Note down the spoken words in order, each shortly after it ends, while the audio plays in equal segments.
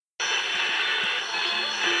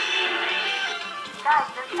guys,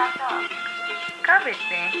 let's catch up. कहाँ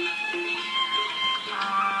भेजते हैं?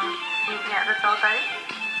 Meet me at the Sautari.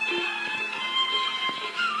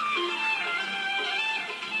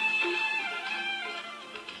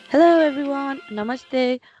 Hello everyone,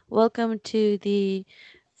 Namaste. Welcome to the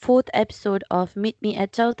fourth episode of Meet Me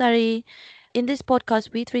at Chautari. In this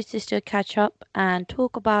podcast, we three sisters catch up and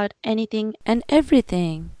talk about anything and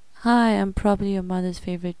everything. Hi, I'm probably your mother's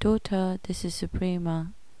favorite daughter. This is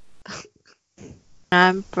Suprema.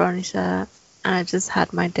 I'm Bronisha, and I just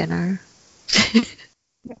had my dinner.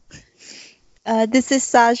 This is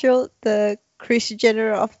Sajal, the Kris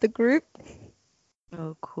Jenner of the group.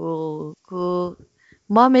 Oh, cool.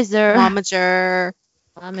 Momager. Momager.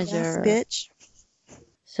 Yes, bitch.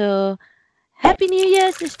 So, Happy New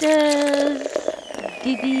Year, sisters!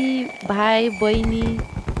 Didi, bhai, boini,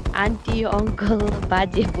 auntie, uncle,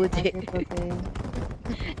 baje, buje.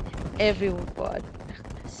 Everyone.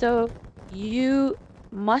 So, you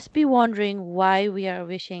must be wondering why we are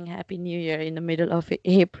wishing Happy New Year in the middle of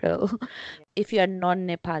April. If you are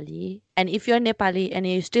non-Nepali, and if you're Nepali and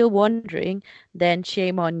you're still wondering, then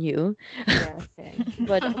shame on you. Yes.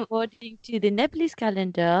 But according to the Nepalese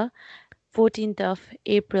calendar, 14th of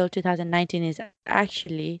April 2019 is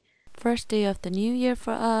actually first day of the new year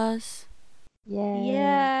for us.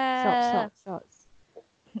 Yeah. Shots.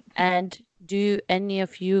 And do any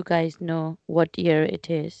of you guys know what year it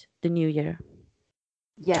is, the new year?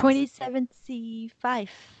 Yes. 2075.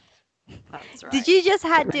 That's right. Did you just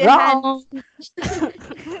had to Wrong.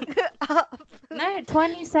 up? No,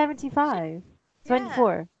 2075. Yeah.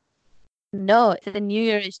 24. No, the new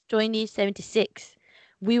year is 2076.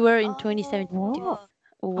 We were in 2072. Oh.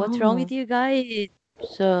 What's wrong with you guys?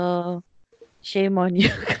 So, shame on you.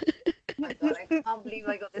 Oh my god, I can't believe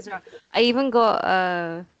I got this wrong. I even got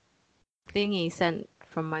a thingy sent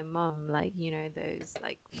from my mum, like, you know, those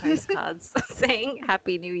like postcards saying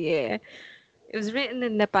Happy New Year. It was written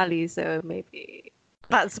in Nepali, so maybe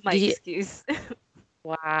that's my Did you- excuse.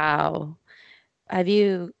 Wow. Have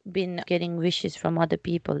you been getting wishes from other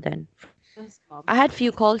people then? Just mum. I had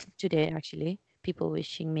few calls today actually. People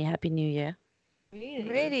wishing me Happy New Year.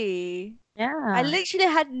 Really? Yeah. I literally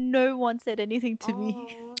had no one said anything to me.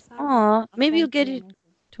 Oh, Aw, maybe you'll Thank get you. it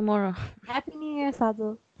tomorrow. Happy New Year,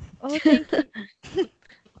 Sadhu. Oh, thank you.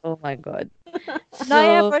 Oh my god.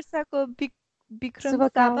 Naya So Barsako Bikram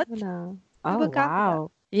Sabat. Subhakamana. Oh, Shubhakamana.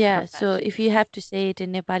 wow. yeah, so if you have to say it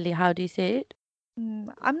in Nepali, how do you say it?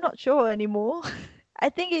 I'm not sure anymore. I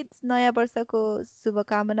think it's Naya Barsako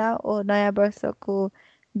Subhakamana or Naya Barsako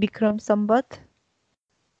Bikram Sambat.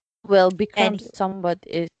 Well, Bikram Any- Sambat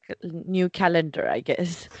is new calendar, I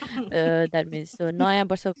guess. That means so Naya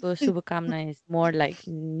Barsako Subhakamna is more like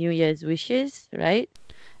New Year's wishes, right?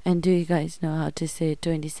 And do you guys know how to say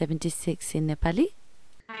 2076 in Nepali?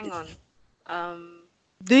 Hang on.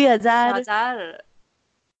 2000 Hazar.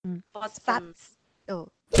 Mm. What's Sat. from Oh.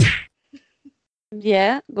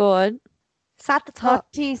 Yeah, go on. Sat tha.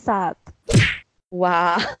 37.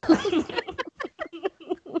 Wow.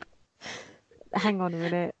 Hang on a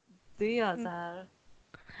minute. 2000.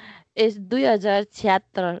 It's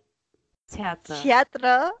 2076.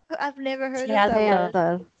 Chhatra. I've never heard of that word.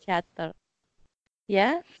 Theater. Chatter.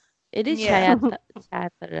 Yeah, it is Yeah.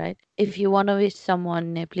 chatter, right? If you want to wish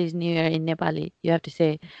someone Nepalese New Year in Nepali, you have to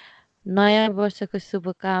say Naya वर्षको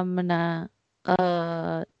शुभकामना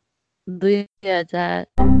 2000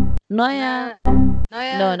 नयाँ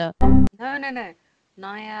नयाँ no No.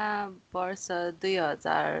 नयाँ वर्ष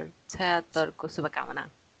 2076 को शुभकामना.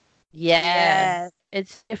 yes.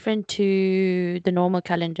 It's different to the normal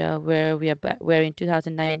calendar where we're in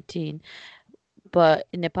 2019, but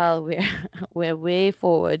in Nepal we're way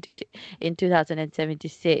forward in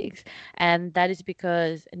 2076, and that is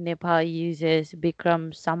because Nepal uses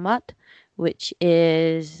Bikram Samvat, which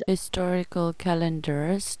is historical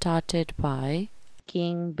calendar started by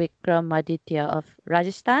King Vikramaditya of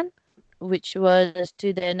Rajasthan, which was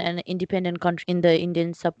to then an independent country in the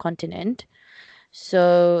Indian subcontinent.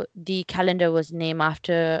 So the calendar was named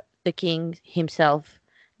after the king himself.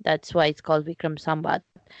 That's why it's called Vikram Sambat.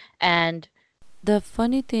 And the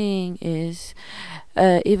funny thing is,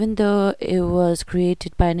 even though it was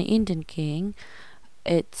created by an Indian king,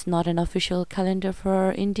 it's not an official calendar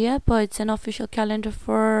for India, but it's an official calendar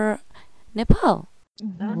for Nepal.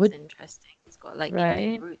 That's Would- interesting. It's got like Right.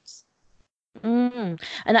 Indian roots.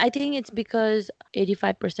 And I think it's because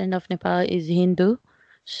 85% of Nepal is Hindu.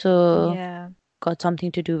 So Yeah. got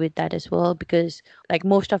something to do with that as well, because like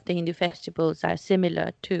most of the Hindu festivals are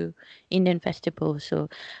similar to Indian festivals. So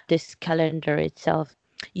this calendar itself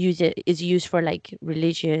is used for like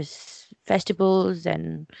religious festivals,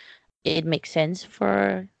 and it makes sense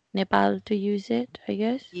for Nepal to use it, I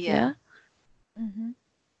guess. Yeah. Mm-hmm.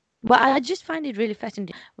 But I just find it really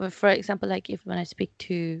fascinating. Well, for example, like if when I speak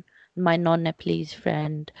to my non-Nepalese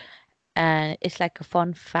friend, and it's like a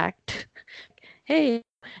fun fact. Hey,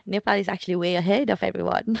 Nepal is actually way ahead of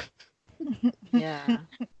everyone. Yeah.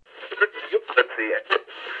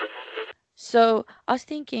 So I was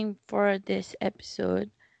thinking for this episode,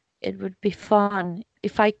 it would be fun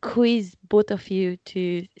if I quiz both of you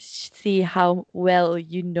to see how well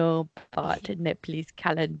you know about Nepalese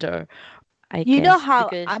calendar. I You know guess how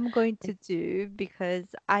because I'm going to do, because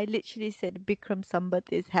I literally said Bikram Sambat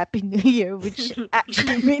is Happy New Year, which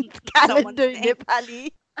actually means calendar in saying.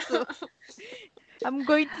 Nepali. So I'm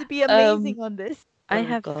going to be um amazing on this. I oh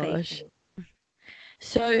have gosh. faith.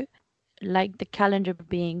 So like the calendar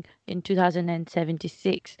being in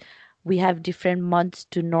 2076, we have different months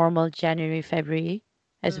to normal January, February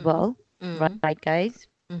as Mm. well. Mm. Right, guys?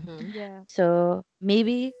 Mm-hmm. Yeah. So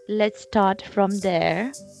maybe let's start from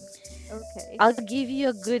there. Okay. I'll give you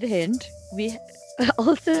a good hint. We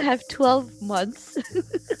also have 12 months.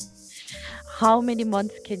 How many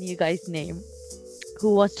months can you guys name?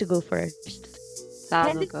 Who wants to go first?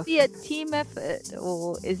 Can Sazu this go be a first. team effort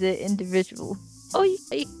or is it individual? Oh,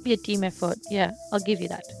 it could be a team effort. Yeah, I'll give you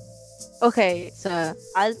that. Okay, So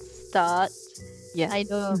I'll start. yeah. I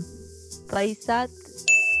know Baisat,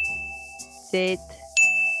 Zed,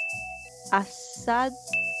 Asad,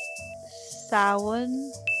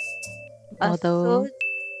 Sawan, Although Asod,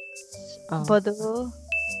 oh. Bado.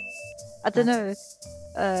 I don't know.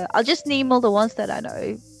 I'll just name all the ones that I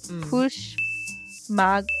know. Mm. Push,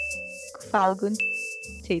 Mag, Falgun,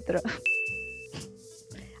 Chaitra.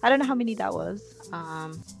 I don't know how many that was.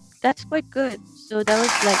 That's quite good. So that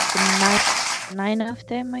was like the nine of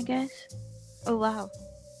them, I guess. Oh wow.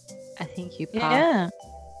 I think you passed.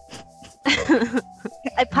 Yeah.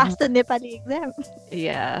 I passed the Nepali exam.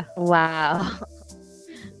 Yeah. Wow.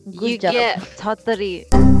 Good You job. get Totari.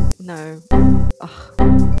 No.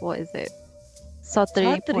 What is it?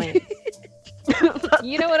 Sotari Chhatri. points.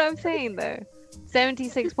 You know what I'm saying though.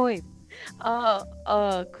 76 points.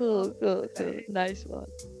 Oh, cool. Nice one.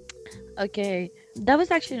 Okay, that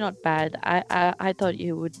was actually not bad. I thought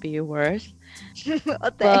you would be worse.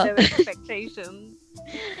 What the Well- hell of expectations?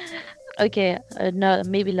 Okay, no,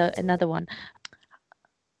 maybe another one.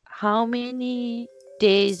 How many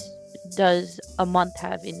days does a month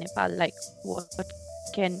have in Nepal? Like, what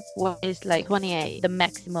is like 28. the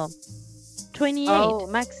maximum? 28. Oh,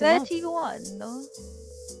 maximum. 31, no?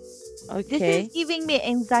 This Okay. is giving me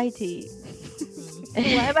anxiety. Why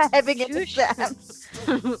am I having an Shush. exam?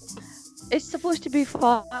 It's supposed to be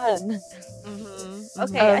fun. Mm-hmm.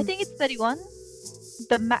 Okay, I Um, think it's 31.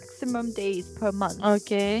 The maximum days per month.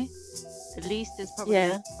 Okay. The least is probably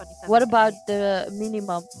Yeah. 27. What about the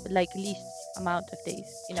minimum, like least amount of days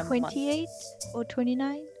in a month? 28 or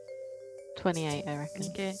 29? 28, I reckon.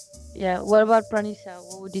 Okay. Yeah. What about Pranisa?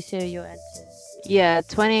 What would you say your answer? Yeah,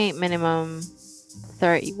 28 minimum,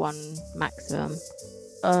 31 maximum.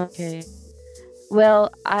 Okay.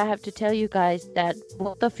 Well, I have to tell you guys that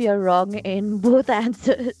both of you are wrong in both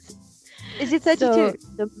answers. Is it So 32?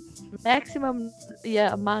 the maximum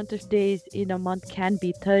amount of days in a month can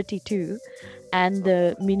be 32 and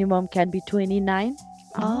the minimum can be 29.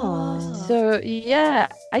 Oh. So yeah,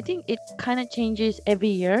 I think it kind of changes every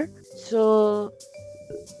year. So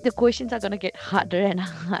the questions are gonna get harder and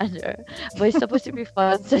harder, but it's supposed to be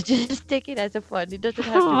fun. So just take it as a fun. It doesn't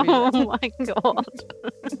have to be. Oh my god.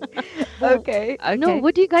 Okay. No,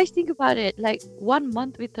 what do you guys think about it? Like 1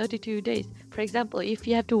 month with 32 days. For example, if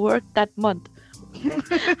you have to work that month,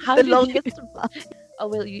 how The do you- longest month. Oh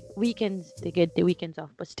well, weekends they get the weekends off,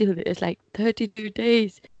 but still it's like 32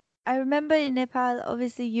 days. I remember in Nepal,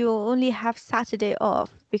 obviously, you only have Saturday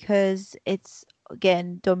off because it's,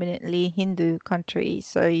 again, dominantly Hindu country,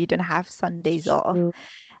 so you don't have Sundays off. True.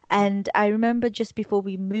 And I remember just before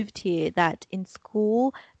we moved here that in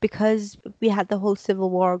school, because we had the whole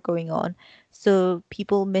civil war going on, so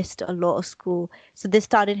people missed a lot of school. So they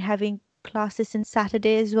started having classes on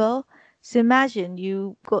Saturday as well. So imagine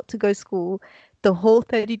you got to go to school the whole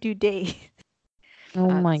 32 days. Oh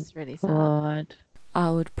my That's really sad. god. I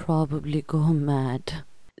would probably go mad.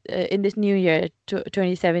 In this new year,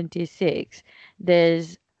 2076,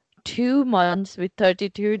 there's 2 months with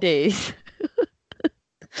 32 days.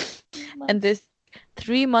 And there's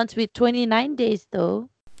 3 months with 29 days, though.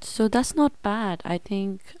 So that's not bad. I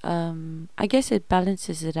think, I guess it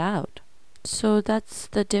balances it out. So that's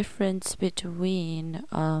the difference between,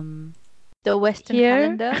 The Western Here?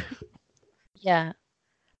 calendar. yeah,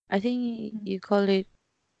 I think you call it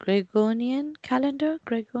Gregorian calendar.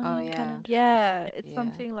 Gregorian yeah. calendar. Yeah, it's Yeah.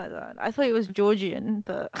 something like that. I thought it was Georgian,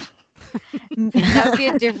 but That would be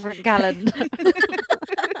a different calendar.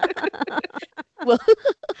 Well,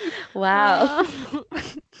 wow.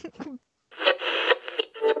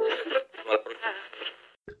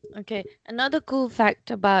 Okay. Another cool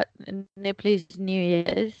fact about Nepalese New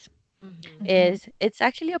Year's Mhm. is it's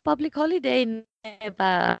actually a public holiday in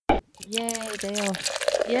Nepal. Yay, day off.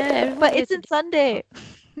 Yeah, everyone but gets it's a in day Sunday.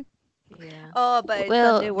 Yeah. Oh, but it's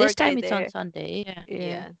Well, Sunday this work time day it's on there. Sunday. Yeah.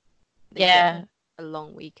 Yeah. They get Yeah. a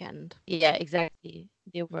long weekend. Yeah, exactly.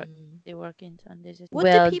 They work. Mm. They work in Sundays. What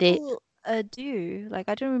do Well, people do? Like,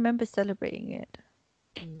 I don't remember celebrating it.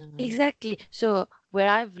 No. exactly. So where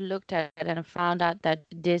I've looked at it and found out that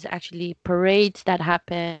there's actually parades that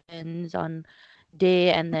happens on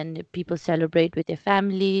day, and then the people celebrate with their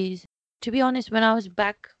families. To be honest, when I was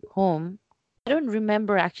back home, I don't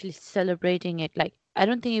remember actually celebrating it. Like, I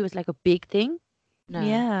don't think it was like a big thing. No.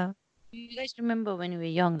 Yeah. Do you guys remember when we were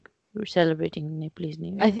young, we were celebrating Nepalese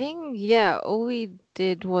New Year? I think, yeah, all we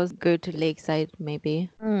did was go to Lakeside,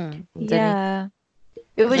 maybe. Mm. And then Yeah.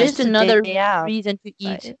 it was Just a another day out, reason to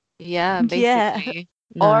eat. right? yeah, Yeah. basically.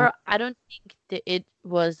 No. Or I don't think that it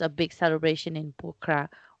was a big celebration in Pokhara,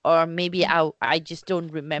 or maybe I just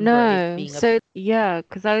don't remember it No, being a so yeah,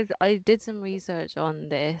 because I did some research on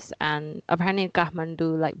this, and apparently in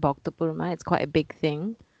Kathmandu, like Bhaktapurma, it's quite a big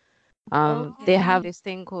thing. They have this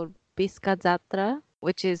thing called Biska Jatra,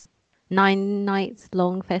 which is 9 nights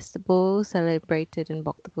long festival celebrated in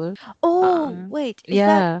Bhaktapur. Oh, wait. Is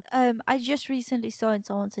Yeah, that I just recently saw on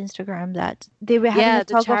someone's Instagram that they were having yeah, a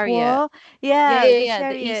the tug of chariot. war. Yeah, Yeah, yeah, the yeah, the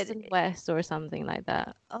chariot. east and west or something like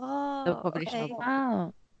that. The Oh, population okay. of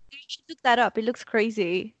Wow. You should look that up. It looks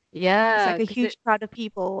crazy. It's Yeah, like a 'cause huge crowd of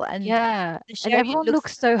people, and yeah, the and chariot everyone looks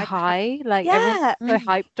looks so like high, like everyone's yeah. so Mm.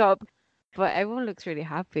 hyped up, but everyone looks really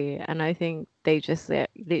happy, and I think they just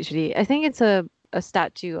literally, I think it's a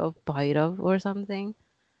statue of Bhairav or something.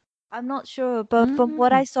 I'm not sure, but from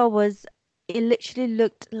what I saw was it literally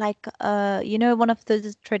looked like one of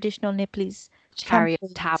those traditional Nepalese Chariot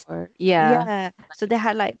temples. tower. Yeah. Yeah. So they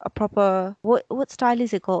had like a proper what style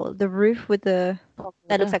is it called? The roof with the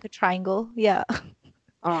that looks like a triangle. Yeah.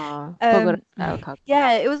 Pagoda Um style cup.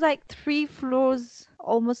 yeah, it was like 3 floors,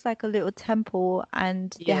 almost like a little temple,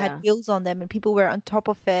 and they had Yeah. wheels on them and people were on top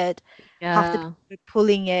of it. Half the Yeah. people were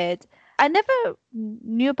pulling it. I never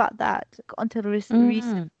knew about that until recently.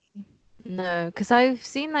 No, because I've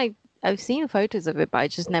seen photos of it, but I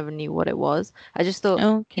just never knew what it was. I just thought,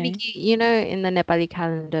 Okay. you know, in the Nepali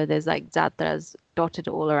calendar, there's like jatras dotted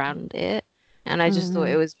all around it, and I just thought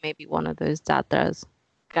it was maybe one of those jatras,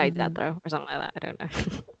 Gai Jatra or something like that. I don't know.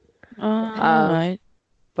 All right.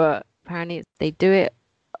 But apparently they do it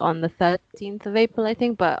on the 13th of April, I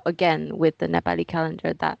think. But again, with the Nepali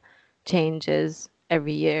calendar, that changes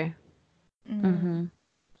every year. Mm-hmm.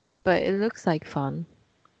 But it looks like fun,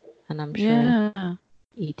 and I'm sure Yeah.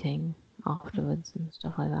 eating afterwards and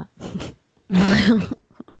stuff like that.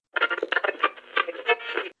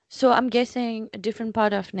 So I'm guessing a different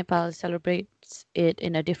part of Nepal celebrates it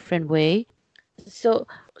in a different way. So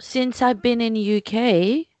since I've been in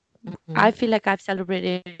UK, I feel like I've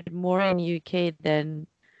celebrated more in UK than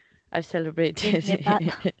I've celebrated. Nepal.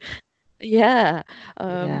 Yeah.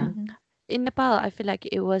 Yeah. In Nepal, I feel like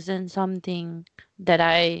it wasn't something that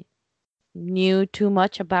I knew too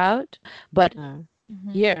much about, but No.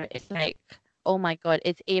 here it's like, oh my God,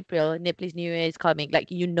 it's April, Nepalese New Year is coming.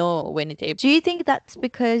 Like, you know when it's April. Do you think that's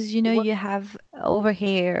because you have over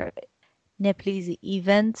here Nepalese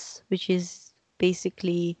events, which is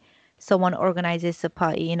basically someone organizes a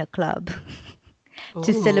party in a club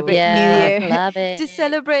to Ooh. celebrate Yeah, New Year, love it. to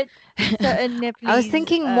celebrate certain Nepalese I was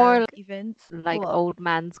thinking more events. like What? old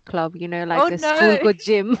man's club, you know, like Oh, a no. school go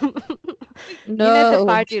gym. You know, the No,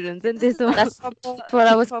 party rooms and this one. that's what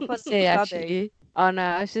I was going to say clubbing. actually. Oh no,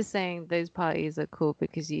 I was just saying those parties are cool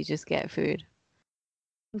because you just get food.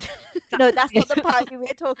 No, that's not the party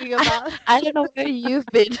we're talking about. I don't know where you've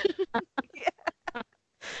been.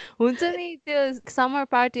 हुन्छ नि त्यो summer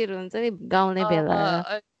पार्टीहरू हुन्छ नि गाउने बेला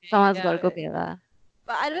समाज घरको बेला.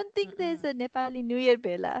 But I don't think there's a Nepali New Year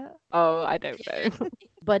Bela. Oh, I don't know.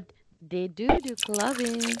 But they do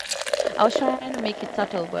clubbing. I was trying to make it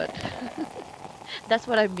subtle, but that's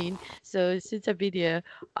what I mean. So since I've been here,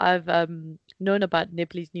 I've known about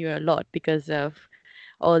Nepalese New Year a lot because of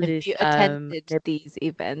all Have this you attended these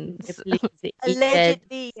events? Nepalese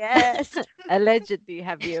Allegedly, yes. Allegedly,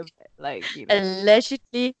 have you you know,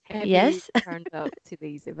 allegedly, have yes. you turned up to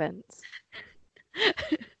these events?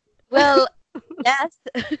 Well, yes.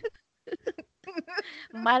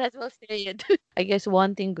 Might as well say it. I guess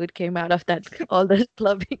one thing good came out of that, all those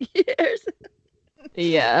clubbing years.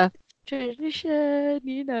 Yeah. Tradition,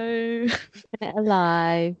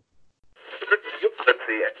 Alive.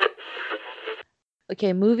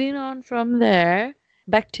 Okay, moving on from there,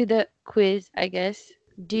 back to the quiz, I guess.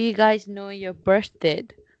 Do you guys know your birth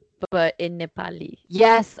date, but in Nepali?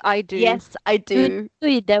 Yes, I do. Yes, I do.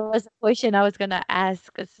 There was a question I was gonna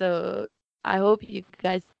ask, so I hope you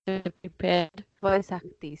guys are prepared.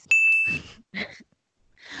 Vaisaktis.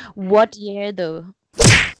 What year though?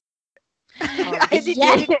 I did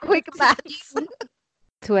Yeah. really quick maths.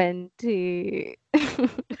 20.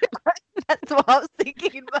 That's what I was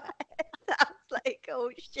thinking in my head. I was like, oh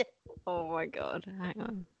shit. Oh my god. Hang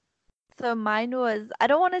on. So mine was, I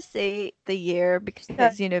don't want to say the year because,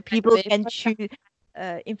 people wait can for choose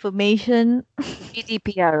information.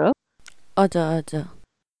 GDPR. Other.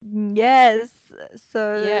 Yes.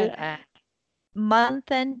 So Yeah.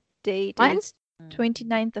 month and date Mine's is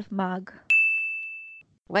 29th of Mag.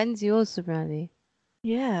 When's yours, Subrani?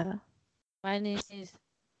 Yeah. Mine is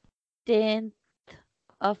 10th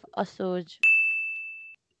of Asoj.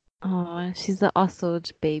 Oh, she's an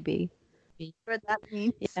Osage baby. What that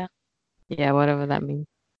means. Yeah, Yeah, whatever that means.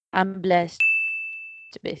 I'm blessed,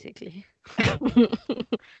 basically.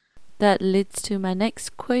 That leads to my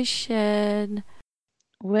next question.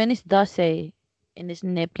 When is Dasai in this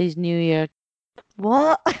Nepalese New Year?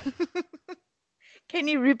 What? Can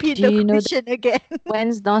you repeat Do the you know the- question again?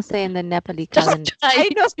 When's Nase in the Nepali calendar? I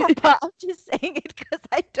know, but I'm just saying it because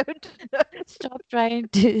I don't know. Stop trying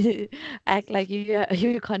to act like you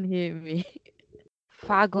can't hear me.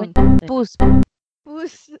 Fagun. When- Pus.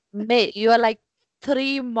 Who's Mate, you are like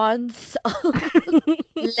 3 months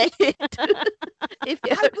late if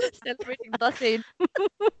you're celebrating Dasai.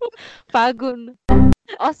 Fagun.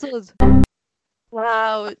 Osage.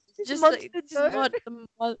 Wow, just month like to this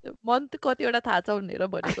know? month कतिवटा थाहा छ भनेर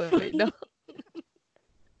भनेको होइन.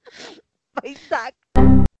 Vaisak?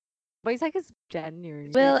 Vaisak is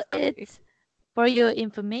January. Well, it's for your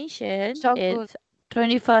information, Shogul. it's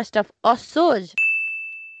 21st of Asoj.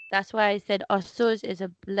 That's why I said Asoj is a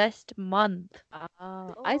blessed month.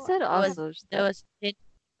 I said I was- Osage. That was it.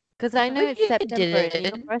 Because I know Oh, it's you September. And your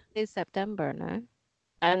didn't. birthday is September, no?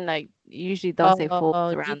 And like usually Dase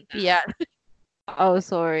falls around. that. Yeah, Oh,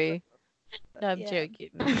 sorry. no, I'm Yeah.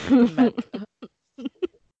 joking.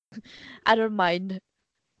 I don't mind.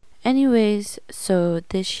 Anyways, so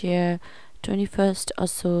this year, 21st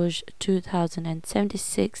Asoj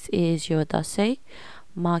 2076 is your Dasai.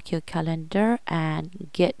 Mark your calendar and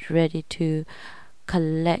get ready to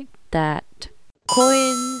collect that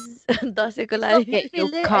coins. Dasai ko लागि. Get your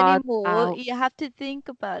Feel it cards anymore. out. You have to think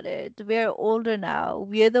about it. We're older now.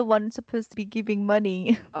 We're the ones supposed to be giving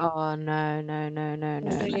money. Oh, no.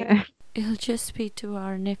 Okay. It'll just be to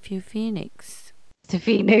our nephew Phoenix. To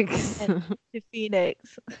Phoenix. to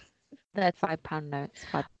Phoenix. That's £5 notes.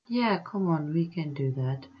 Yeah, come on, we can do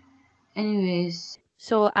that. Anyways,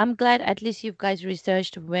 so I'm glad at least you guys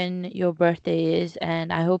researched when your birthday is,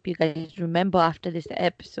 and I hope you guys remember after this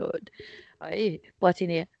episode. What's in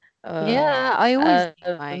here? Yeah, I always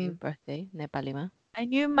know my um, birthday, Nepali ma. I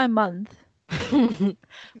knew my month.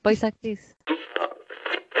 Vaisaktis.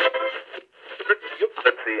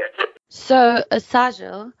 So,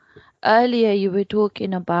 Sajal, earlier you were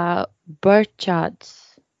talking about birth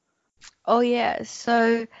charts. Oh yeah,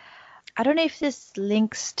 so I don't know if this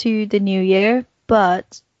links to the new year,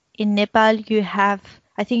 but in Nepal you have,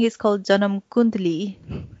 I think it's called Janam Kundli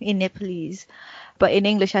in Nepalese, but in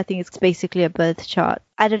English I think it's basically a birth chart.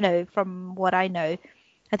 I don't know, from what I know,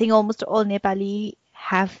 I think almost all Nepali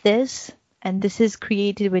have this, and this is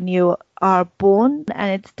created when you are born,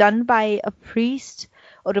 and it's done by a priest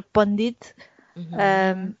or a pandit.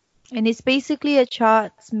 And it's basically a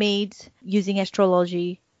chart made using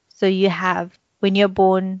astrology. So you have, when you're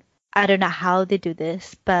born, I don't know how they do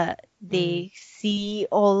this, but they see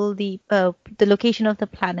all the location of the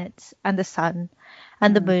planets and the sun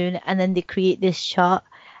and the moon, and then they create this chart.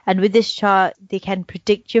 And with this chart, they can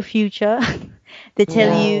predict your future. They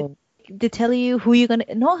tell you who you're gonna,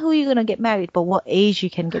 not who you're gonna get married, but what age you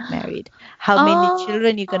can get married, how many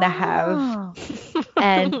children you're gonna have,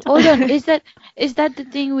 and Hold on, is that the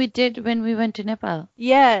thing we did when we went to Nepal?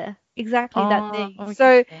 yeah, exactly that thing. Okay.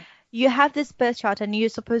 So you have this birth chart, and you're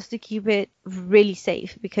supposed to keep it really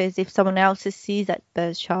safe, because if someone else sees that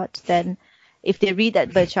birth chart, then if they read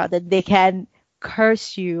that birth chart, then they can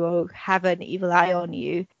curse you or have an evil eye on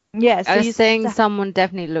you. Yeah, so I was you're saying supposed someone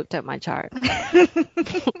definitely looked at my chart.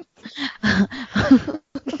 to-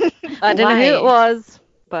 I don't know who it was.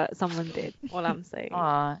 but someone did. All I'm saying.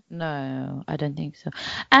 No, I don't think so.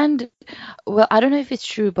 And well, I don't know if it's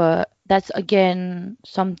true, but that's again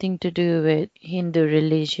something to do with Hindu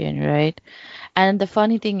religion, right? And the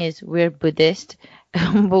funny thing is, we're Buddhist,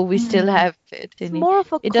 but we still have it. It's more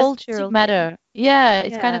of a It cultural doesn't thing. matter. Yeah,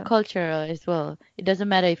 it's kind of Yeah. cultural as well. It doesn't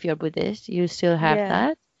matter if you're Buddhist, you still have Yeah.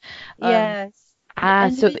 that. Yes.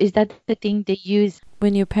 And So is that the thing they use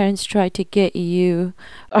when your parents try to get you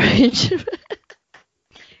orange?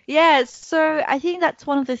 yeah, so I think that's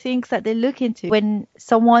one of the things that they look into when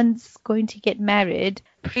someone's going to get married.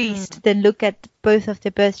 Priest then look at both of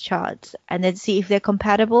their birth charts and then see if they're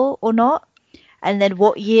compatible or not, and then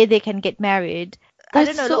what year they can get married. I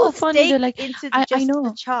don't That's know. so Lots funny. They're stake like, into I just the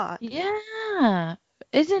know. chart. Yeah,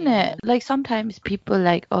 isn't Yeah. it? Like sometimes people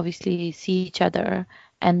like obviously see each other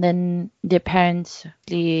and then their parents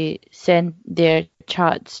send their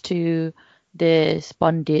charts to this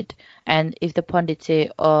pundit, and if the pundit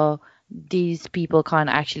say, "Oh, these people can't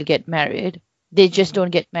actually get married," they just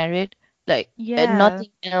don't get married. Like Yeah.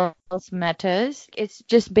 nothing else matters. It's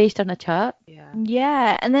just based on a chart. Yeah.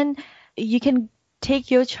 Yeah, and then you can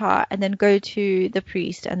take your chart and then go to the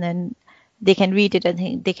priest, and then they can read it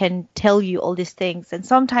and they can tell you all these things. And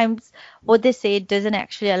sometimes what they say doesn't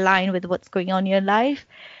actually align with what's going on in your life.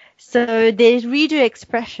 So they read your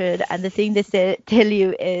expression, and the thing they tell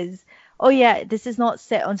you is, oh yeah, this is not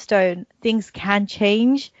set on stone. Things can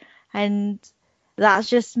change, and that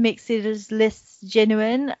just makes it as less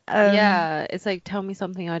genuine. Yeah, it's like tell me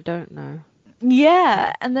something I don't know.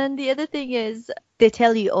 Yeah, and then the other thing is they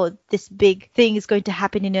tell you, oh, this big thing is going to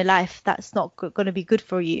happen in your life that's not going to be good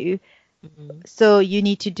for you. So you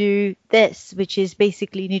need to do this, which is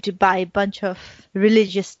basically you need to buy a bunch of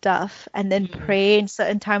religious stuff and then pray in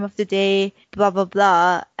certain time of the day, blah blah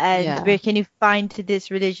blah. And Yeah. where can you find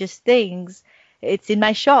these religious things? It's in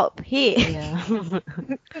my shop here. Yeah.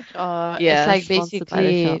 It's like sponsored by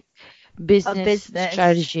the shop. basically business business.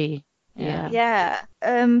 strategy. Yeah. Yeah.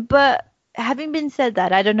 But having been said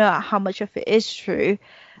that, I don't know how much of it is true.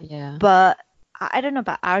 Yeah. But I don't know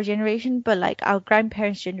about our generation, but like our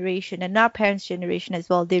grandparents' generation and our parents' generation as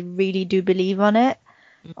well, they really do believe on it,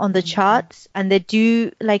 on the charts, and they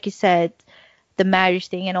do, like you said, the marriage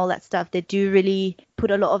thing and all that stuff. They do really put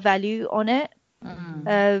a lot of value on it.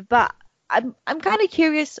 But I'm kind of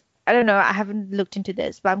curious. I don't know. I haven't looked into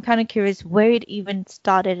this, but I'm kind of curious where it even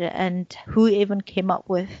started and who even came up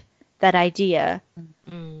with that idea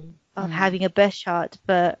of having a birth chart.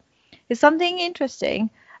 But it's something interesting.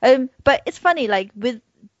 But it's funny, like with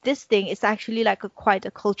this thing, it's actually like quite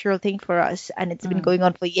a cultural thing for us, and it's been going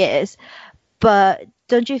on for years. But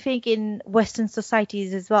don't you think in Western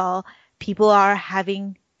societies as well, people are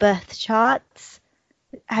having birth charts?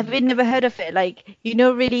 Have you never heard of it? Like,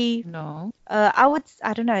 really, No. I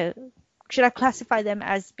don't know, should I classify them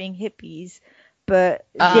as being hippies? But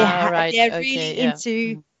right, they're okay, really yeah.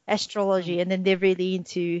 into astrology, and then they're really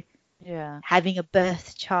into Yeah. having a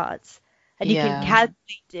birth chart. And you can Yeah.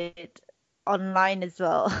 calculate it online as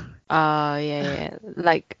well. Yeah.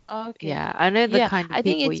 Like, Okay. yeah, I know the Yeah, kind of I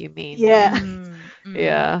think people it's- you mean. Yeah.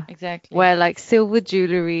 Yeah. Exactly. Wear like silver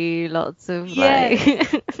jewelry, lots of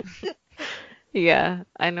like yeah,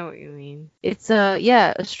 I know what you mean. It's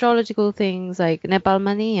astrological things like Nepal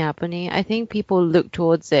Mani, Yapani. I think people look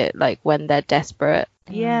towards it like when they're desperate.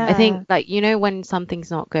 Yeah. I think like when something's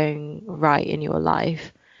not going right in your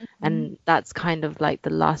life, and that's kind of like the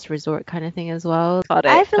last resort kind of thing as well.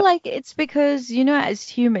 I feel like it's because, as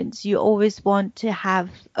humans, you always want to have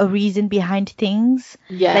a reason behind things.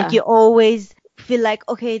 Yeah. Like you always feel like,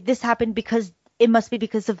 okay, this happened because it must be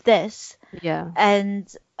because of this. Yeah.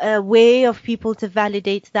 And a way of people to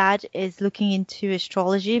validate that is looking into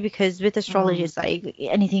astrology, because with astrology, it's like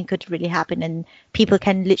anything could really happen, and people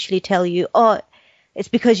can literally tell you, oh, it's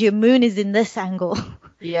because your moon is in this angle.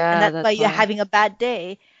 Yeah. And that's why you're right. having a bad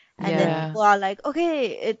day. And then Yeah. people are like,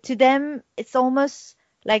 okay, to them, it's almost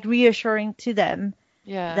like reassuring to them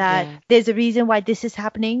Yeah. that there's a reason why this is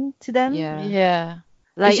happening to them. Yeah. Yeah.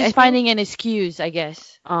 Like It's I just think, finding an excuse, I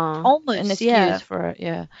guess. Almost, An excuse yeah. for it,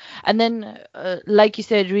 yeah. And then, like you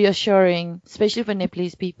said, reassuring, especially for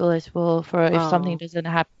Nepalese people as well, for if something doesn't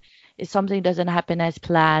happen. If something doesn't happen as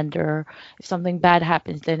planned, or if something bad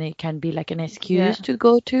happens, then it can be like an excuse to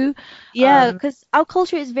go to. Yeah, because our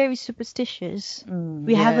culture is very superstitious.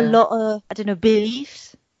 We have a lot of, I don't know,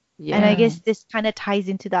 beliefs. yeah. And I guess this kind of ties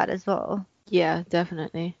into that as well. Yeah,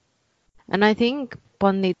 definitely. And I think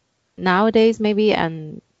Pandit nowadays maybe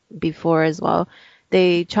and before as well,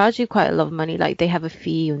 they charge you quite a lot of money. Like they have a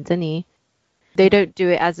fee, untani. They don't do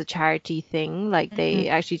it as a charity thing. Like they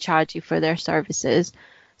actually charge you for their services.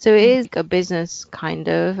 So it is like a business kind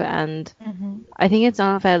of, and I think it's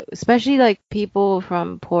unfair, especially like people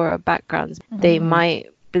from poorer backgrounds. They might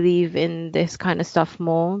believe in this kind of stuff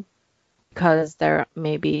more because they're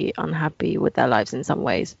maybe unhappy with their lives in some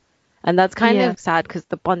ways. And that's kind Yeah. of sad because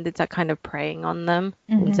the pundits are kind of preying on them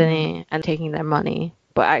and taking their money.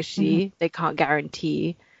 But actually, they can't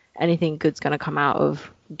guarantee anything good's going to come out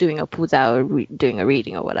of doing a puja or doing a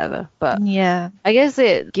reading or whatever. But Yeah. I guess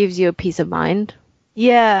it gives you a peace of mind.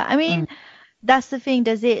 Yeah, I mean, that's the thing.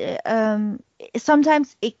 Does it,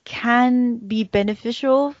 sometimes it can be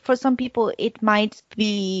beneficial for some people. It might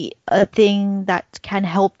be a thing that can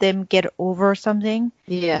help them get over something.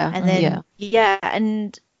 Yeah. And then,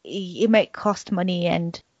 and it might cost money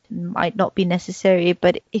and might not be necessary.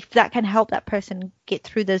 But if that can help that person get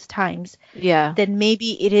through those times, Yeah. then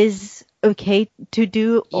maybe it is okay to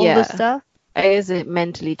do all the stuff. I guess it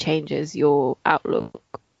mentally changes your outlook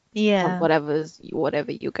Yeah. on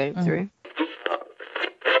whatever you're going through.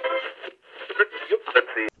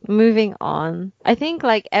 Moving on, I think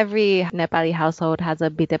like every Nepali household has a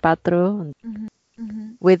bite patro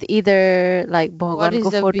with either like What is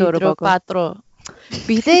bhagwanko the photo or Vidro bhagwan- Patro?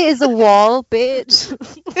 Bite is a wall, bitch.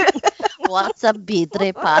 What's a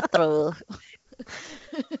Vidre Patro?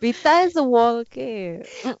 Bita is a wall, okay?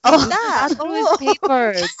 Oh, Patro is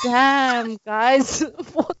paper. Damn, guys.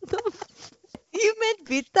 What the you meant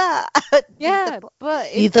Vita. Yeah, but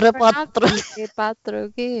it's Vidre pronounced Patro. Bite patro,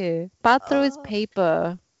 okay? Patro is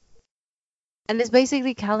paper. And it's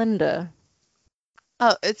basically calendar.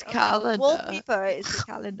 Oh, it's calendar. Wallpaper is the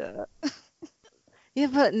calendar. Yeah,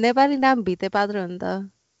 but Nepali naam Bite patro hunda.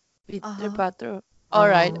 Vidre Patro. All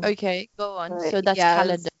right. Oh. Okay. Go on. Right, So that's yes.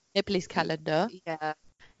 calendar. Nepalese calendar. Yeah.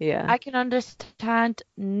 Yeah. I can understand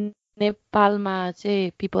Nepalma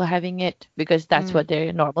say people having it because that's what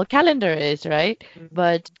their normal calendar is, right?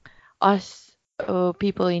 But us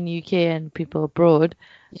people in UK and people abroad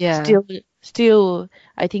Yeah. still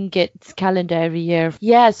I think gets calendar every year.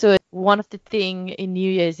 Yeah, so one of the thing in New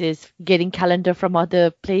Year's is getting calendar from other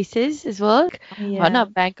places as well. Yeah.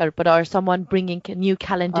 Not banker, but or someone bringing new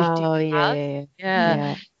calendar to Oh, the yeah, house. yeah, Yeah.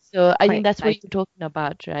 yeah. So I Quite think that's what exciting. you're talking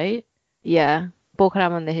about, right? Yeah. Pokhara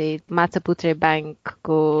Mandiri Mataputre Bank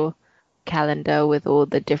ko calendar with all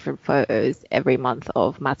the different photos every month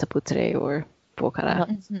of Mataputre or Pokhara.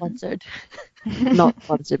 Not sponsored. Not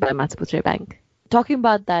sponsored by Mataputre Bank. Talking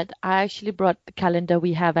about that, I actually brought the calendar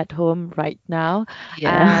we have at home right now.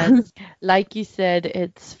 Yeah. And like you said,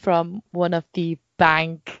 it's from one of the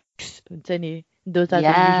banks. Jenny, those are the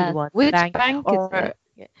usual ones. Which bank is it?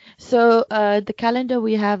 So the calendar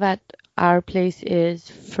we have at our place is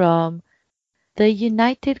from the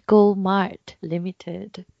United Gold Mart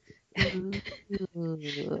Limited.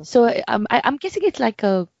 So I'm guessing it's like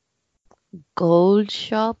a gold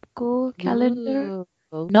shop calendar,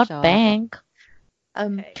 not bank.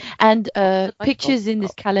 And pictures in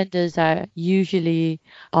these calendars are usually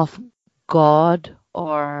of God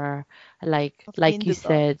or like you Hindu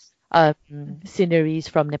said, sceneries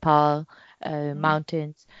from Nepal,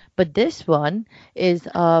 mountains. But this one is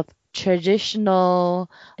of traditional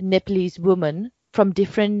Nepalese women from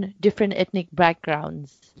different ethnic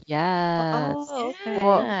backgrounds. Yes. Oh, okay.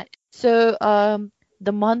 Yeah. So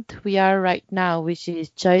the month we are right now, which is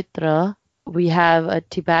Chaitra, we have a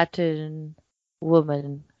Tibetan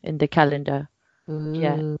woman in the calendar.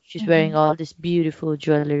 Yeah, she's wearing all this beautiful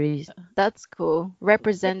jewelry. That's cool.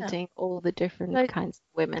 Representing all the different Like- kinds of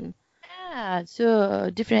women. Yeah, so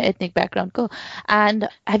different ethnic background. Cool. And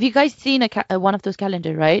have you guys seen one of those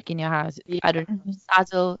calendar, right, in your house? I don't know.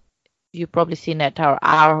 Sazel, you've probably seen it at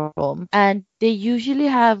our home. And they usually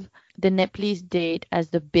have the Nepalese date as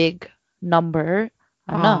the big number.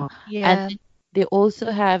 I know. Yeah. And they also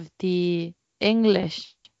have the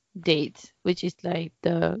English dates, which is like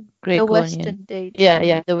the The Gregorian. Western date.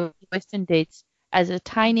 Yeah, the Western dates as a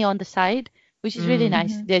tiny on the side, which is really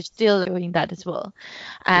nice. They're still doing that as well.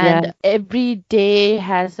 And every day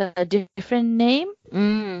has a different name.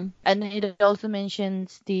 Mm. And it also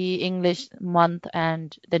mentions the English month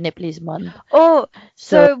and the Nepalese month. Oh,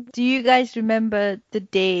 So- so do you guys remember the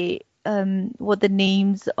day, what the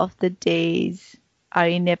names of the days are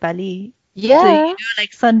in Nepali? So, Yeah.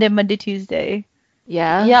 like Sunday, Monday, Tuesday.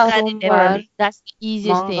 Yeah. Yeah, that in Sombar, Nepali. that's the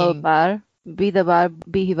easiest thing. Mangalbar, Bidabar,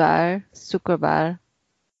 Bihibar, Sukrabar,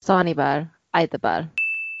 Sanibar, Aitabar.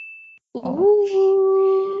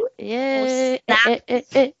 Ooh, yeah.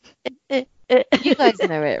 You guys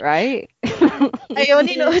know it, right? I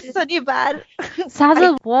only know Shanibar.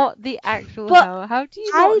 Saza, what the actual But hell? How do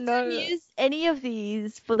you I not haven't know? used any of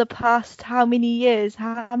these for the past how many years?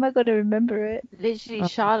 How am I going to remember it? Literally,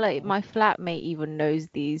 Charlotte, my flatmate, even knows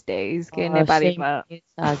these days. Oh, shame on you,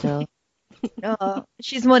 Sajal.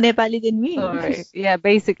 She's more Nepali than me. Sorry. Yeah,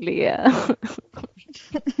 basically, yeah.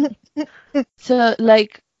 So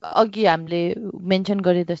like अघि हामीले mention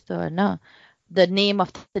गरे जस्तो होइन the name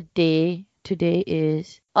of the day today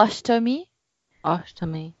is Ashtami.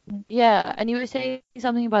 Ashtami. Yeah, and you were saying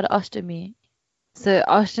something about Ashtami. So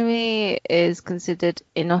Ashtami is considered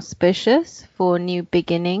inauspicious for new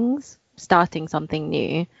beginnings, starting something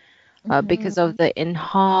new, because of the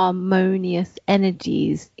inharmonious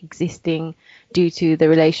energies existing due to the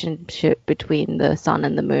relationship between the sun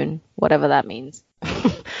and the moon, whatever that means.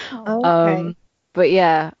 Okay. But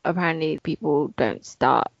yeah, apparently people don't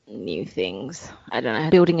start new things. I don't know,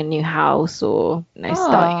 building a new house or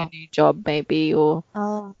starting a new job maybe, or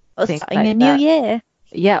Or things starting like a new that. year.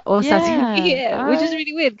 Yeah, or starting a new Yeah, year, which is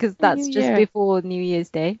really weird because that's New just Year. before New Year's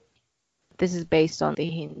Day. This is based on the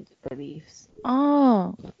Hindu beliefs.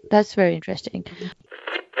 Oh, that's very interesting.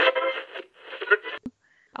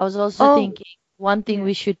 I was also Oh. thinking one thing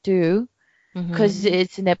we should do, because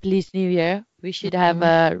it's Nepalese New Year, we should have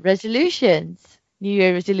resolutions. New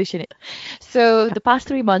Year resolution. So the past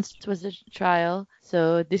 3 months was a trial,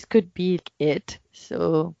 so this could be it.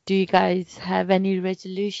 So do you guys have any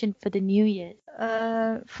resolution for the New Year?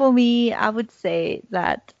 For me, I would say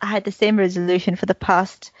that I had the same resolution for the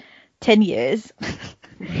past 10 years.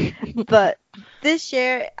 But this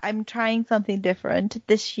year, I'm trying something different.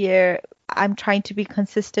 This year, I'm trying to be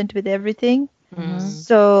consistent with everything.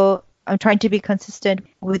 So I'm trying to be consistent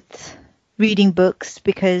with reading books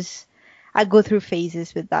because I go through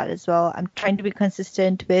phases with that as well. I'm trying to be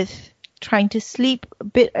consistent with trying to sleep a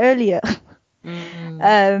bit earlier.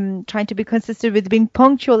 Trying to be consistent with being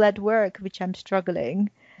punctual at work, which I'm struggling.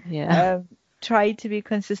 Yeah. Try to be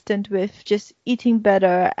consistent with just eating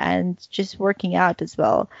better and just working out as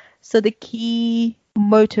well. So the key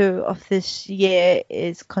motto of this year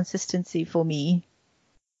is consistency for me.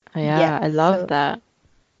 Yeah, I love so- that.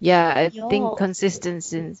 Yeah, I Yo. think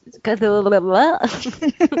consistency. It's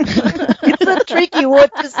a tricky word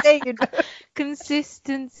to say. You know?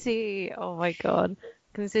 Consistency. Oh my God.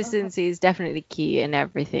 Consistency is definitely key in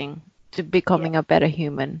everything to becoming a better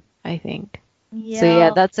human, I think. So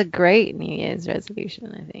yeah, that's a great New Year's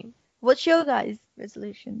resolution, I think. What's your guys'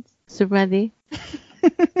 resolutions? Surmadi?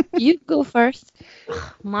 You go first.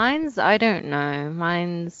 Mine's, I don't know.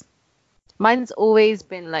 Mine's always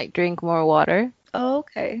been like drink more water. Oh,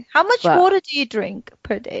 okay. How much But- water do you drink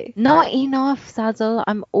per day? Not enough, Sazzle.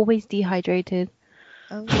 I'm always dehydrated.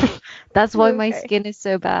 Oh. That's why my Okay. skin is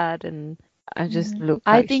so bad and I just look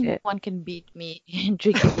I like think shit. one can beat me in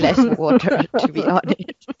drinking less water, to be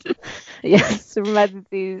honest. Yes,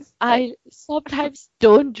 please. I sometimes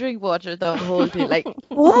don't drink water the whole day. Like,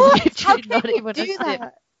 What? How literally can not you even a do sip.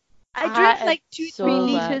 that? I I drink am like 2-3 so bad.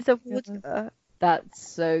 liters of water.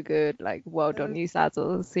 That's so good. Like, well done, you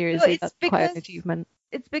Sazzle. Seriously, it's that's quite an because- achievement.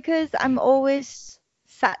 It's because I'm always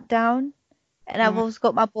sat down and I've always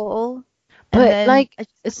got my bottle. and But then like, I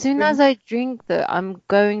just as soon drink. as I drink I'm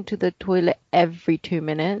going to the toilet every 2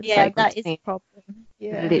 minutes. Yeah, like, that is a routine, problem.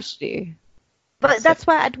 Yeah. literally. But that's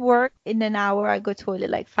why at work in an hour I go toilet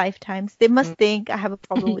like 5 times. They must think I have a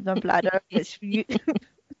problem with my bladder. It's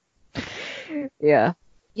Yeah.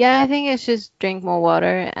 Yeah, I think it's just drink more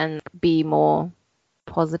water and be more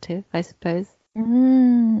positive, I suppose.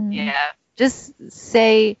 Yeah. Just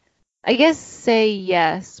say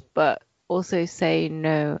yes, but also say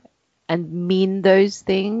no and mean those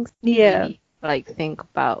things. Yeah. Really, like think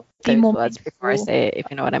about Be those more words before I mindful. say it, if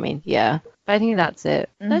you know what I mean. Yeah. But I think that's it.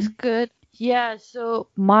 That's good. Yeah, so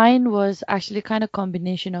mine was actually kind of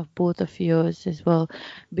combination of both of yours as well,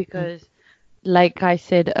 because like I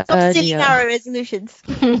said Stop stealing earlier, our resolutions.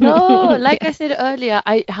 no, like I said earlier,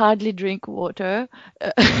 I hardly drink water.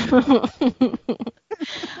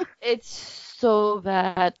 It's so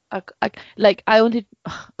bad. Like I only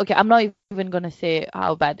okay, I'm not even gonna say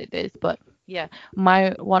how bad it is, but yeah,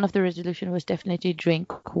 my one of the resolution was definitely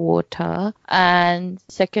drink water, and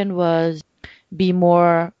second was be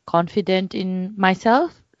more confident in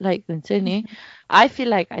myself. Like Sydney, I feel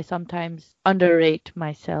like I sometimes underrate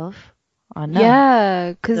myself. Oh, no.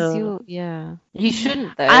 Yeah, because So- you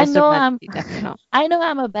shouldn't though. I so know bad- I'm- definitely not. I know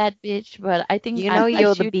I'm a bad bitch, but I think You know I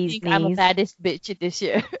you're the should bee's think I'm a knees. baddest bitch this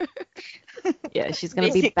year. Yeah, she's gonna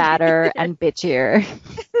be Basically. badder and bitchier.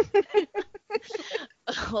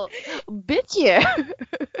 Bitchier.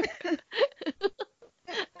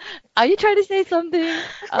 Are you trying to say something?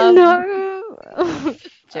 No.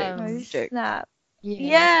 Joke, um, joke. Snap. Yeah.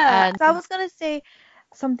 Yeah. And So I was gonna say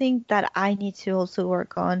something that I need to also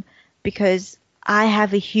work on because I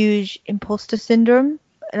have a huge imposter syndrome.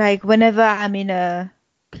 Like whenever I'm in a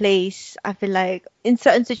place, I feel like in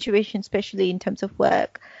certain situations, especially in terms of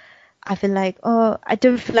work, I feel like, oh, I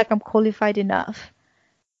don't feel like I'm qualified enough.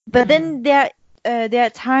 But then there are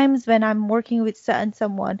times when I'm working with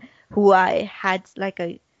someone who I had like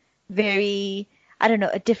a very, I don't know,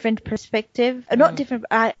 a different perspective. Not different,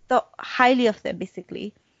 I thought highly of them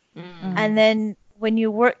basically. And then when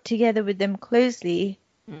you work together with them closely,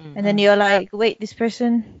 and then you're like, wait, this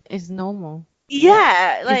person, It's normal.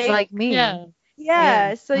 yeah, It's like me.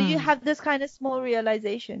 yeah, so you have those kind of small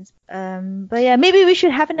realizations. But yeah, maybe we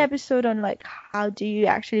should have an episode on like how do you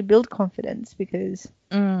actually build confidence, because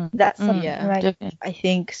that's something like definitely. I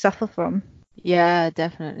think suffer from. Yeah,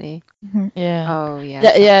 definitely. Yeah. Oh,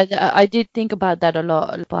 yeah. I did think about that a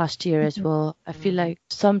lot last year as well. I feel like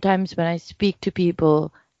sometimes when I speak to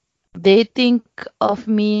people, they think of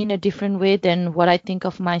me in a different way than what I think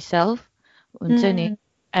of myself.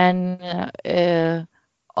 And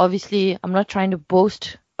obviously, I'm not trying to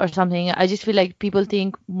boast or something. I just feel like people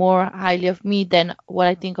think more highly of me than what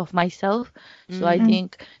I think of myself. So I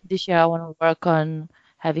think this year I want to work on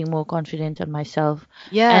having more confidence in myself.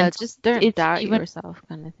 Yeah, And just don't it's doubt even- yourself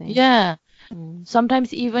kind of thing. Yeah.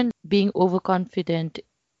 Sometimes even being overconfident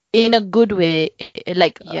in a good way,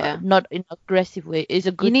 like not in an aggressive way, is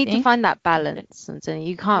a good You need thing. to find that balance, and so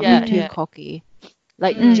you can't Yeah, be too yeah. cocky.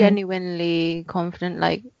 Like genuinely confident.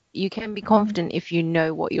 Like you can be confident if you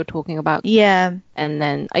know what you're talking about. Yeah. And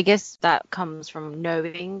then I guess that comes from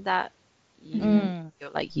knowing that you're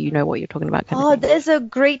like you know what you're talking about. Kind Oh, of thing. there's a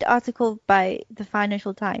great article by the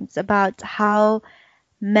Financial Times about how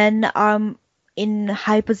men are in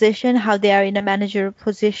high position, how they are in a managerial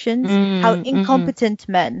positions, how incompetent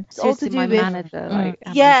men. It's all to Suited do my with manager. Like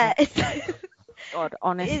yeah. God,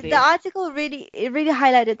 honestly. The article really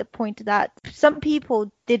highlighted the point that some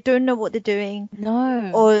people, they don't know what they're doing,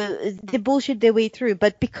 No. or they bullshit their way through,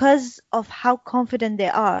 but because of how confident they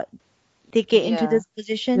are, they get into Yeah. those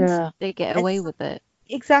positions. Yeah. They get away with it.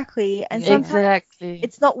 Exactly. And sometimes Exactly.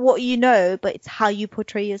 it's not what you know, but it's how you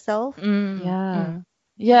portray yourself.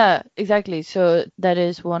 Yeah, exactly. So that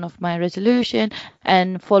is one of my resolution,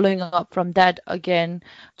 and following up from that again,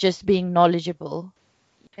 just being knowledgeable,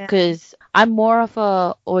 Yeah. because I'm more of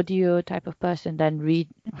a audio type of person than read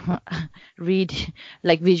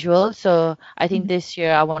like visual. So I think this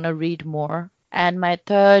year I want to read more. And my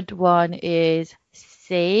third one is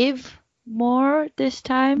save more this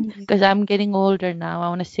time, because I'm getting older now. I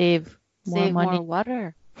want to save more Save money. more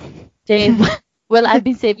water. Save. Well, I've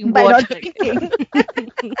been saving By water. not drinking.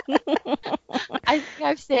 I think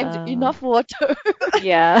I've saved enough water.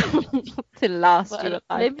 Yeah. To last But you a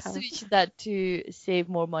let me lifetime. switch that to save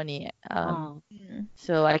more money, Oh.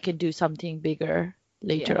 so I can do something bigger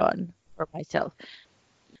later Yeah. on for myself.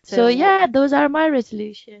 So So yeah, those are my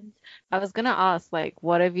resolutions. I was gonna ask, like,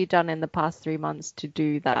 what have you done in the past 3 months to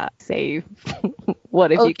do that save?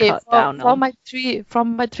 What have you Okay, cut down from on?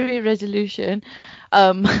 my three resolution,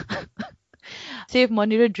 um, save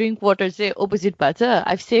money to drink water. Say opposite better.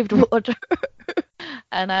 I've saved water.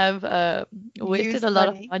 And I've wasted Used a lot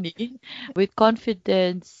money. of money. With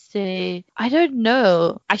confidence, say, I don't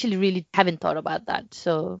know. Actually, really haven't thought about that.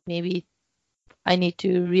 So maybe I need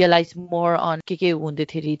to realize more on Kike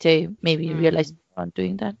Wundethiri, maybe realize more on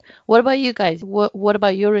doing that. What about you guys? What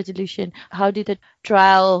about your resolution? How did the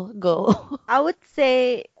trial go? I would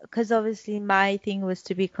say, because obviously my thing was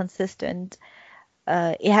to be consistent.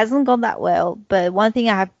 It hasn't gone that well, but one thing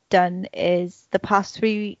I have done is the past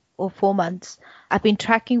 3 or 4 months, I've been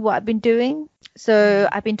tracking what I've been doing. So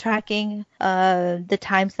I've been tracking the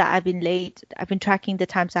times that I've been late. I've been tracking the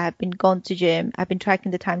times I have been gone to gym. I've been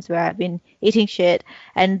tracking the times where I've been eating shit.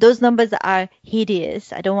 And those numbers are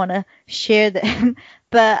hideous. I don't want to share them.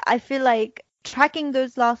 But I feel like tracking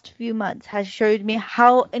those last few months has showed me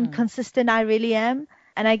how inconsistent I really am.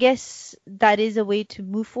 And I guess that is a way to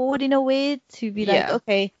move forward in a way, to be like, Yeah.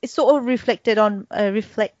 okay, it's sort of reflected on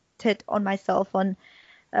myself, on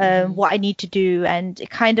what I need to do. And it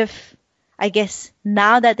kind of, I guess,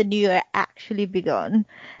 now that the new year actually begun,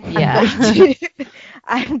 Yeah.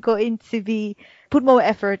 I'm going to be put more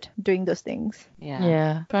effort doing those things.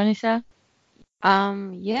 Yeah. Pranisa?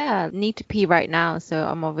 Yeah, need to pee right now, so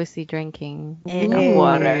I'm obviously drinking Hey.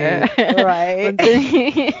 water. Right.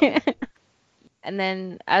 And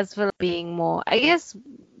then as for being more, I guess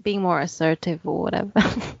being more assertive or whatever.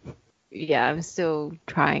 Yeah, I'm still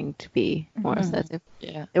trying to be more assertive.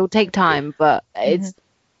 Yeah. It will take time, but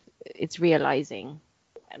it's realizing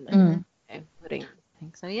and then you know, putting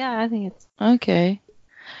things. So yeah, I think it's Okay.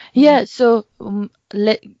 Yeah, so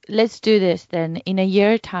let's do this then. In a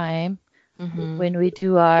year time, when we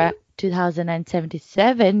do our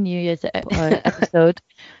 2077 New Year's episode,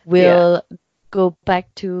 we'll go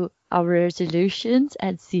back to our resolutions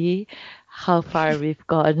and see how far we've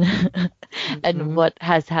gone and Mhm. what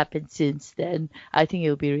has happened since then. I think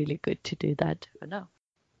it'll be really good to do that for now.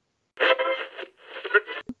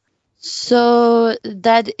 So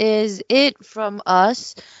that is it from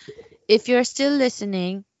us. If you're still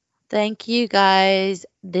listening, thank you guys.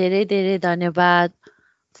 Dere dere dhanyabad.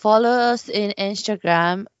 Follow us in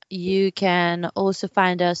Instagram. You can also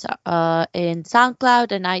find us in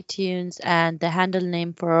SoundCloud and iTunes, and the handle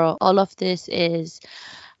name for all of this is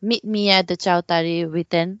Meet Me at the Chautari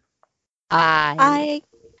with an I.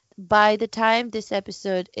 By the time this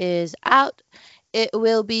episode is out, it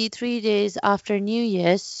will be 3 days after New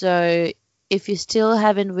Year's, so if you still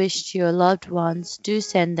haven't wished your loved ones, do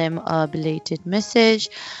send them a belated message.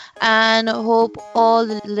 And hope all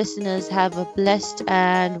the listeners have a blessed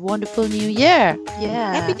and wonderful New Year.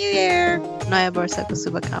 Yeah. Happy New Year! Naya Borsako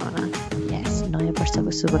Subhakamana. Yes, Naya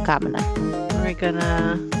Barsako Subhakamana. We're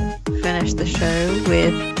gonna finish the show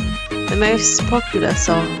with the most popular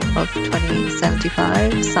song of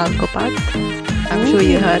 2075, Salgopat. I'm sure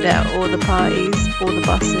you heard it at all the parties, all the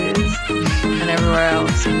buses, and everywhere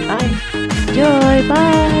else. Bye. Enjoy,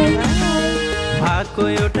 bye. भाको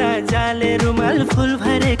एउटा जाले रुमाल full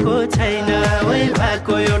भरेको छैन ओइ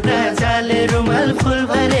भाको एउटा जाले रुमाल full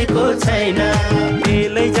भरेको छैन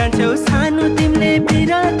बेलै जान्छौ सानो तिमीले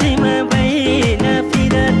पिरातीमा भएन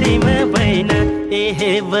ए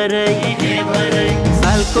हे बरै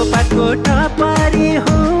सालको पातको टपारी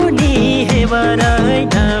हो नि हे बरै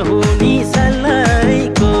नहो